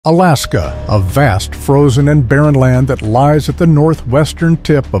Alaska, a vast, frozen and barren land that lies at the northwestern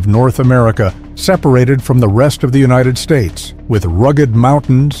tip of North America, separated from the rest of the United States. With rugged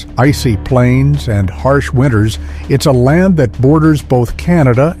mountains, icy plains, and harsh winters, it's a land that borders both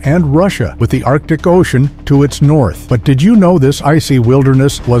Canada and Russia, with the Arctic Ocean to its north. But did you know this icy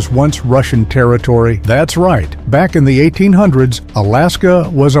wilderness was once Russian territory? That's right. Back in the 1800s, Alaska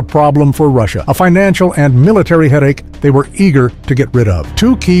was a problem for Russia, a financial and military headache they were eager to get rid of.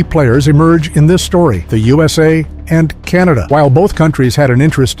 Two key players emerge in this story: the USA and Canada. While both countries had an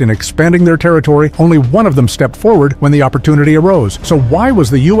interest in expanding their territory, only one of them stepped forward when the opportunity arose. So why was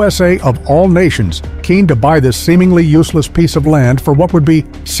the USA, of all nations, keen to buy this seemingly useless piece of land for what would be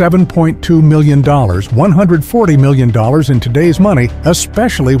 $7.2 million, $140 million in today's money,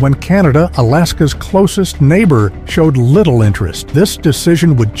 especially when Canada, Alaska's closest neighbor, showed little interest? This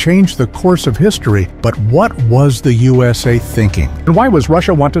decision would change the course of history, but what was the USA thinking? And why was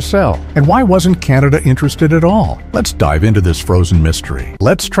Russia want to sell? And why wasn't Canada interested at all? Let's dive into this frozen mystery.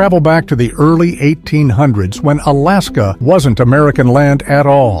 Let's travel back to the early 1800s when Alaska wasn't American land at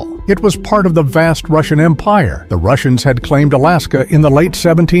all. It was part of the vast Russian Empire. The Russians had claimed Alaska in the late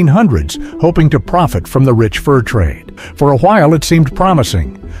 1700s, hoping to profit from the rich fur trade. For a while, it seemed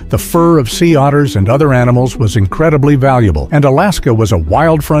promising. The fur of sea otters and other animals was incredibly valuable, and Alaska was a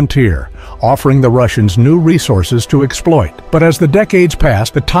wild frontier, offering the Russians new resources to exploit. But as the decades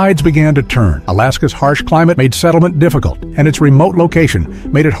passed, the tides began to turn. Alaska's harsh climate made settlement difficult, and its remote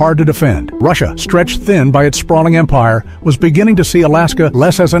location made it hard to defend. Russia, stretched thin by its sprawling empire, was beginning to see Alaska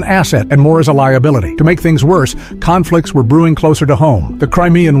less as an asset and more as a liability. To make things worse, conflicts were brewing closer to home. The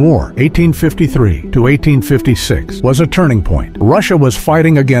Crimean War, 1853 to 1856, was a turning point. Russia was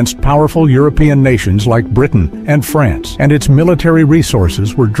fighting against powerful European nations like Britain and France, and its military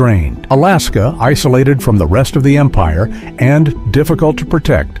resources were drained. Alaska, isolated from the rest of the empire and difficult to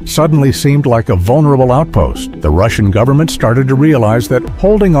protect, suddenly seemed like a vulnerable outpost. The Russian government started to realize that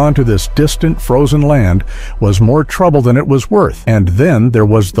holding on to this distant, frozen land was more trouble than it was worth. And then there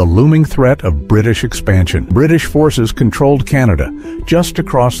was the looming threat of British expansion. British forces controlled Canada, just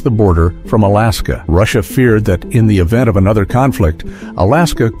across the border from Alaska. Russia feared that in the event of another conflict,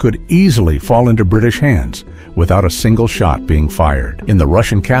 Alaska could easily fall into British hands without a single shot being fired. In the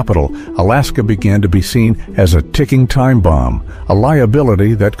Russian capital, Alaska began to be seen as a ticking time bomb, a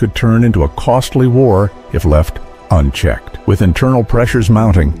liability that could turn into a costly war if left unchecked. With internal pressures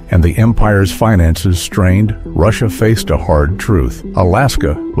mounting and the empire's finances strained, Russia faced a hard truth.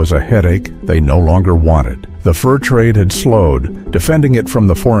 Alaska was a headache they no longer wanted. The fur trade had slowed. Defending it from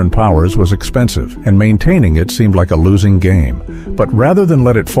the foreign powers was expensive, and maintaining it seemed like a losing game. But rather than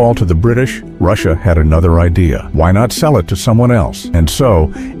let it fall to the British, Russia had another idea. Why not sell it to someone else? And so,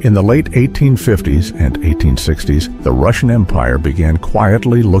 in the late 1850s and 1860s, the Russian Empire began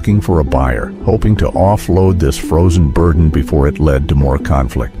quietly looking for a buyer, hoping to offload this frozen burden before it led to more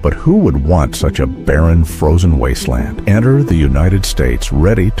conflict. But who would want such a barren, frozen wasteland? Enter the United States,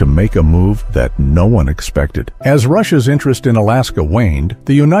 ready to make a move that no one expected. As Russia's interest in Alaska waned,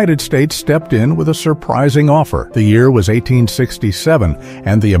 the United States stepped in with a surprising offer. The year was 1867,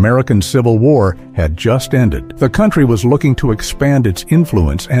 and the American Civil War had just ended. The country was looking to expand its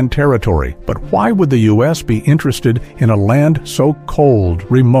influence and territory. But why would the U.S. be interested in a land so cold,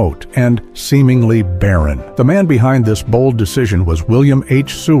 remote, and seemingly barren? The man behind this bold decision was William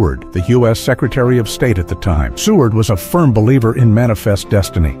H. Seward, the U.S. Secretary of State at the time. Seward was a firm believer in manifest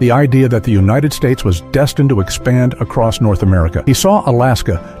destiny, the idea that the United States was destined to expand across North America. He saw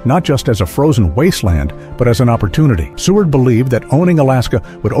Alaska not just as a frozen wasteland, but as an opportunity. Seward believed that owning Alaska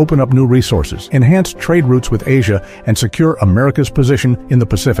would open up new resources, enhance trade routes with Asia, and secure America's position in the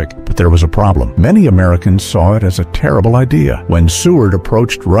Pacific. But there was a problem. Many Americans saw it as a terrible idea. When Seward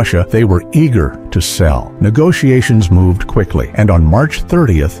approached Russia, they were eager to sell. Negotiations moved quickly, and on March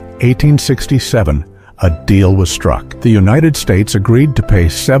 30th, 1867, a deal was struck. The United States agreed to pay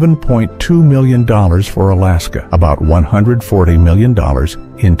 $7.2 million for Alaska, about $140 million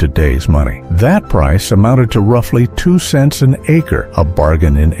in today's money. That price amounted to roughly 2 cents an acre, a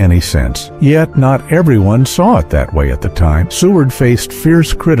bargain in any sense. Yet not everyone saw it that way at the time. Seward faced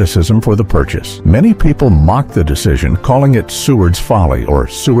fierce criticism for the purchase. Many people mocked the decision, calling it Seward's Folly or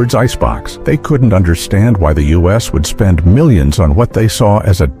Seward's icebox. They couldn't understand why the U.S. would spend millions on what they saw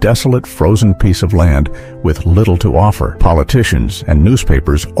as a desolate, frozen piece of land with little to offer. Politicians and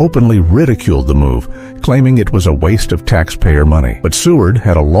newspapers openly ridiculed the move, claiming it was a waste of taxpayer money. But Seward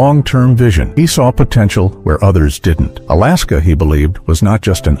had a long-term vision. He saw potential where others didn't. Alaska, he believed, was not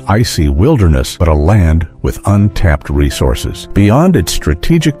just an icy wilderness, but a land with untapped resources. Beyond its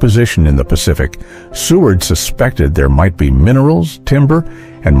strategic position in the Pacific, Seward suspected there might be minerals, timber,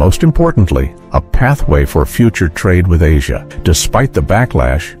 and most importantly, a pathway for future trade with Asia. Despite the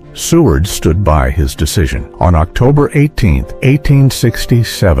backlash, Seward stood by his decision. On October 18,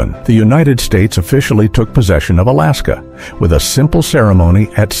 1867, the United States officially took possession of Alaska with a simple ceremony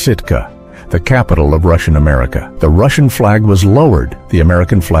at Sitka, the capital of Russian America. The Russian flag was lowered, the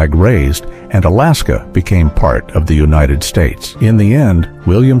American flag raised, and Alaska became part of the United States. In the end,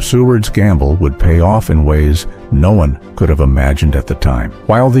 William Seward's gamble would pay off in ways no one could have imagined at the time.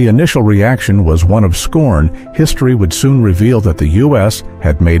 While the initial reaction was one of scorn, history would soon reveal that the U.S.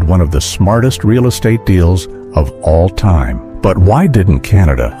 had made one of the smartest real estate deals of all time. But why didn't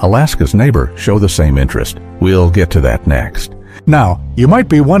Canada, Alaska's neighbor, show the same interest? We'll get to that next. Now, you might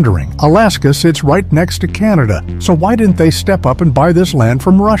be wondering, Alaska sits right next to Canada, so why didn't they step up and buy this land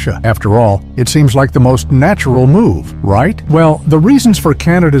from Russia? After all, it seems like the most natural move, right? Well, the reasons for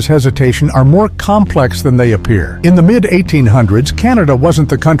Canada's hesitation are more complex than they appear. In the mid-1800s, Canada wasn't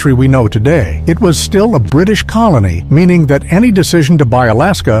the country we know today. It was still a British colony, meaning that any decision to buy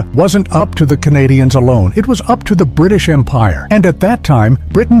Alaska wasn't up to the Canadians alone. It was up to the British Empire. And at that time,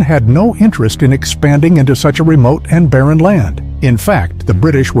 Britain had no interest in expanding into such a remote and barren land. In fact, the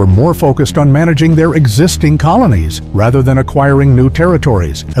British were more focused on managing their existing colonies rather than acquiring new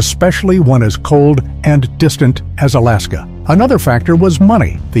territories, especially one as cold and distant as Alaska. Another factor was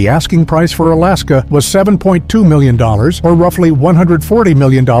money. The asking price for Alaska was $7.2 million, or roughly $140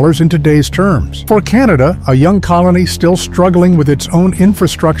 million in today's terms. For Canada, a young colony still struggling with its own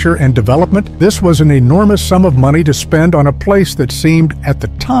infrastructure and development, this was an enormous sum of money to spend on a place that seemed, at the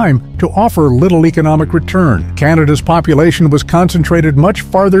time, to offer little economic return. Canada's population was concentrated much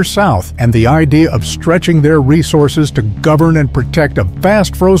farther south, and the idea of stretching their resources to govern and protect a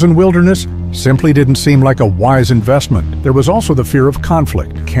vast frozen wilderness simply didn't seem like a wise investment. There was also the fear of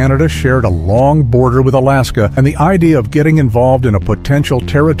conflict. Canada shared a long border with Alaska, and the idea of getting involved in a potential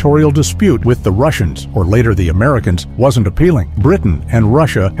territorial dispute with the Russians, or later the Americans, wasn't appealing. Britain and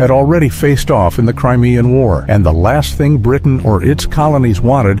Russia had already faced off in the Crimean War, and the last thing Britain or its colonies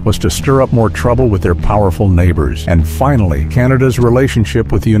wanted was to stir up more trouble with their powerful neighbors. And finally, Canada's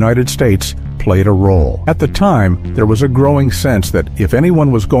relationship with the United States played a role. At the time, there was a growing sense that if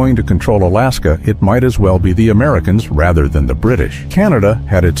anyone was going to control Alaska, it might as well be the Americans rather than the British. Canada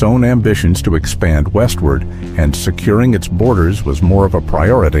had its own ambitions to expand westward, and securing its borders was more of a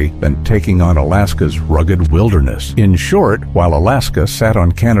priority than taking on Alaska's rugged wilderness. In short, while Alaska sat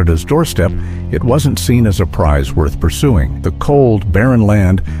on Canada's doorstep, it wasn't seen as a prize worth pursuing. The cold, barren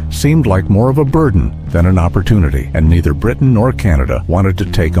land seemed like more of a burden than an opportunity, and neither Britain nor Canada wanted to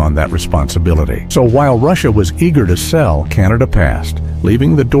take on that responsibility. So while Russia was eager to sell, Canada passed,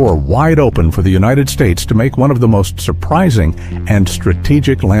 leaving the door wide open for the United States to make one of the most surprising and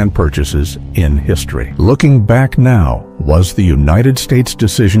strategic land purchases in history. Looking back now, was the United States'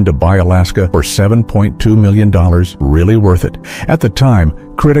 decision to buy Alaska for $7.2 million really worth it? At the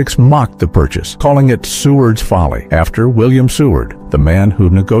time, critics mocked the purchase, calling it Seward's Folly, after William Seward, the man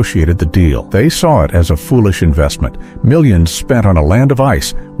who negotiated the deal. They saw it as a foolish investment, millions spent on a land of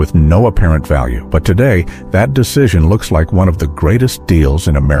ice with no apparent value. But today, that decision looks like one of the greatest deals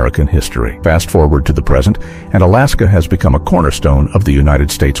in American history. Fast forward to the present, and Alaska has become a cornerstone of the United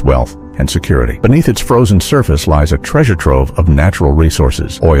States' wealth and security. Beneath its frozen surface lies a treasure trove of natural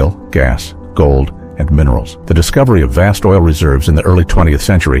resources: oil, gas, gold, and minerals. The discovery of vast oil reserves in the early 20th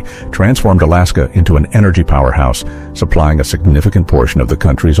century transformed Alaska into an energy powerhouse, supplying a significant portion of the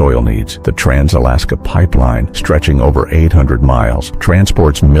country's oil needs. The Trans-Alaska Pipeline, stretching over 800 miles,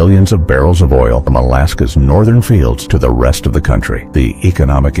 transports millions of barrels of oil from Alaska's northern fields to the rest of the country. The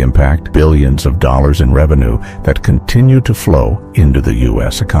economic impact: billions of dollars in revenue that continue to flow into the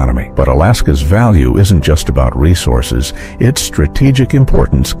U.S. economy. But Alaska's value isn't just about resources. Its strategic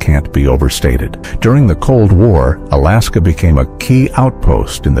importance can't be overstated. During the Cold War, Alaska became a key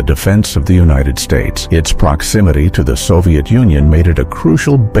outpost in the defense of the United States. Its proximity to the Soviet Union made it a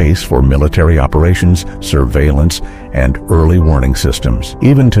crucial base for military operations, surveillance, and early warning systems.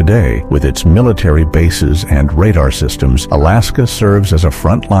 Even today, with its military bases and radar systems, Alaska serves as a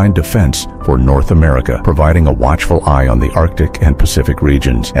frontline defense for North America, providing a watchful eye on the Arctic and Pacific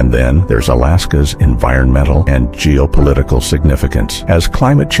regions. And then there's Alaska's environmental and geopolitical significance. As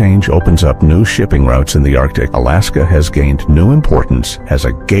climate change opens up new shipping shipping routes in the Arctic, Alaska has gained new importance as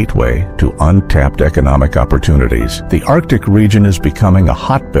a gateway to untapped economic opportunities. The Arctic region is becoming a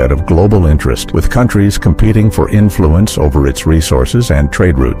hotbed of global interest, with countries competing for influence over its resources and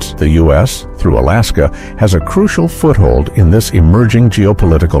trade routes. The U.S., through Alaska, has a crucial foothold in this emerging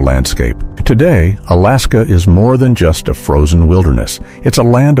geopolitical landscape. Today, Alaska is more than just a frozen wilderness. It's a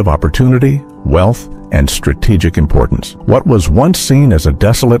land of opportunity, wealth, and strategic importance. What was once seen as a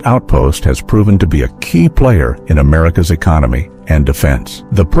desolate outpost has proven to be a key player in America's economy and defense.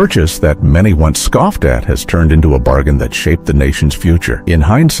 The purchase that many once scoffed at has turned into a bargain that shaped the nation's future. In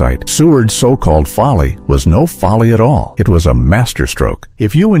hindsight, Seward's so-called folly was no folly at all. It was a masterstroke.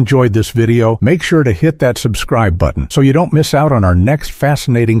 If you enjoyed this video, make sure to hit that subscribe button so you don't miss out on our next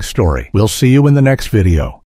fascinating story. We'll see you in the next video.